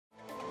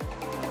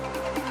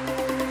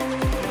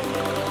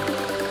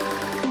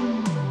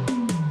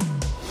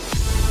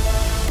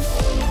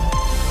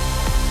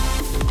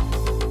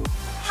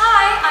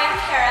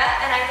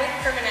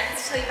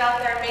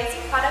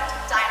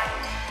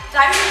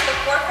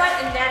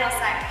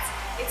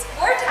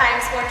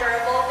times more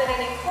durable than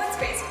any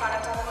quartz-based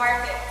product on the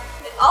market.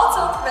 It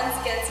also prevents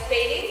against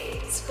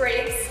fading,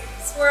 scrapes,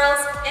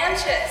 swirls, and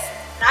chips.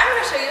 And I'm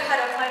going to show you how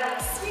to apply it on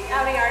a sweet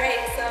Audi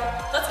R8, so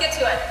let's get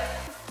to it.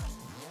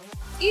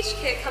 Each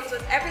kit comes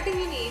with everything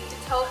you need to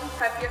coat and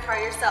prep your car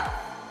yourself.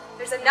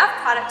 There's enough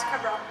product to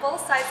cover a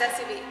full-size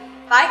SUV.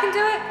 If I can do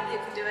it, you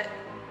can do it.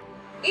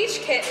 Each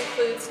kit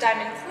includes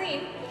Diamond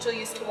Clean, which you'll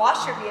use to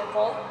wash your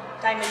vehicle,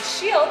 Diamond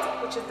Shield,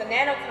 which is the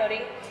nano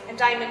coating, and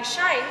Diamond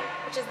Shine,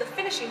 which is the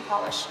finishing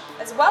polish,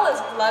 as well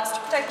as gloves to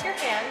protect your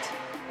hand,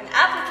 an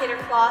applicator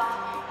cloth,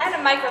 and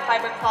a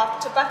microfiber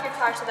cloth to buff your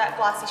car to that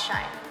glossy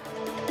shine.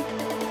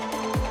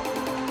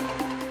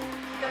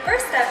 The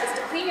first step is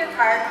to clean your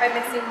car by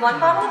mixing 1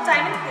 bottle of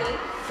Diamond Clean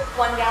with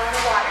 1 gallon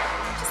of water,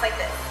 just like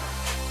this.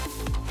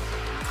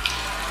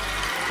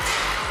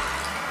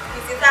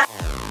 Using that.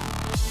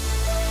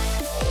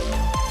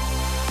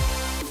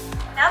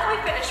 Now that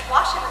we've finished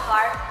washing the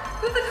car,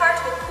 move the car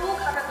to a cool,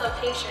 covered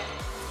location.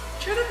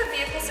 Ensure that the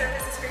vehicle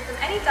surface is free from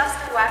any dust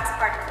or wax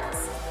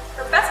particles.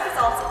 For best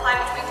results, apply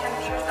between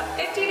temperatures of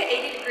 50 to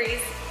 80 degrees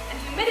and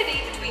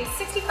humidity between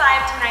 65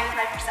 to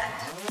 95%.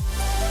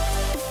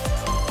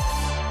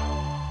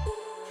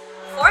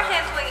 Before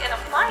handling and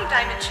applying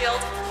Diamond Shield,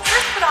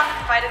 first put on the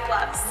provided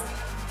gloves.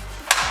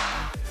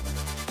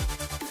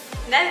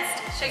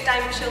 Next, shake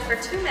Diamond Shield for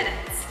 2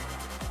 minutes.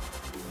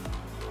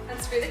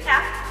 Unscrew the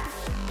cap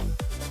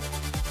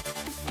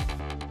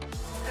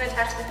and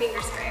attach the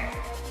finger sprayer.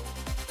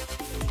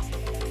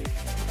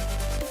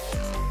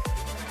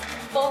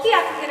 Fold the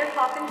applicator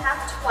cloth in half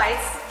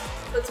twice,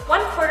 so it's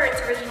 1/4 its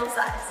original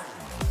size.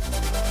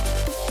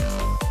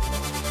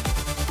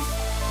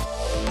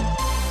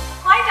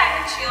 Apply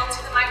Diamond Shield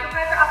to the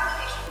microfiber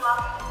application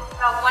cloth with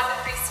about 1 to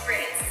 3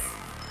 sprays.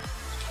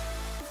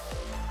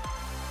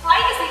 Apply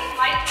using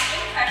light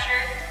even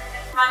pressure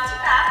and front to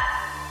back,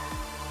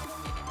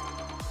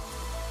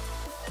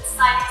 and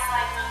side to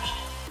side motion.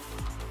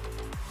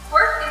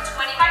 Work in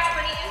 20 by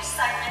 20 inch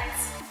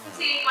segments,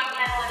 completing 1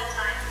 panel at a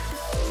time.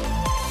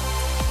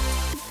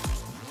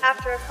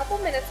 After a couple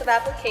minutes of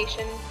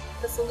application,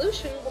 the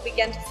solution will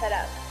begin to set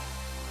up.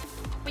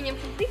 When you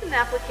complete an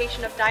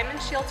application of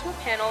Diamond Shield to a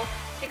panel,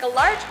 take a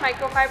large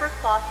microfiber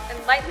cloth and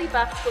lightly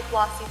buff to a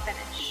glossy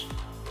finish.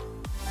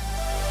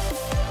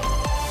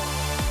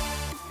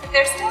 If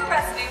there's still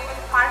residue or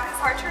the product is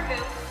hard to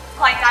remove,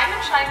 apply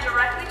Diamond Shine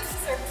directly to the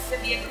surface of the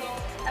vehicle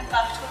and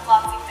buff to a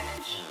glossy finish.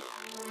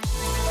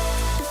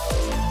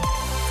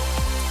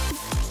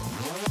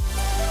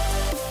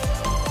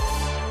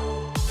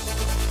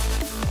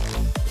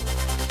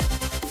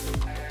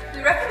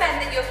 We recommend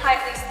that you apply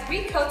at least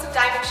 3 coats of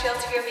Diamond Shield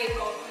to your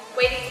vehicle,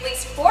 waiting at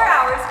least 4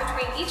 hours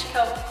between each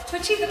coat to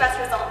achieve the best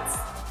results.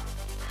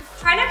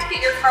 Try not to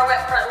get your car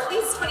wet for at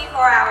least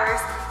 24 hours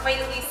and wait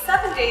at least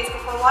 7 days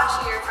before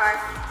washing your car.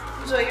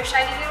 Enjoy your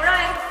shiny new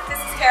ride. This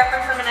is Kara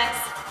from Perman.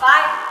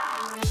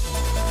 Bye!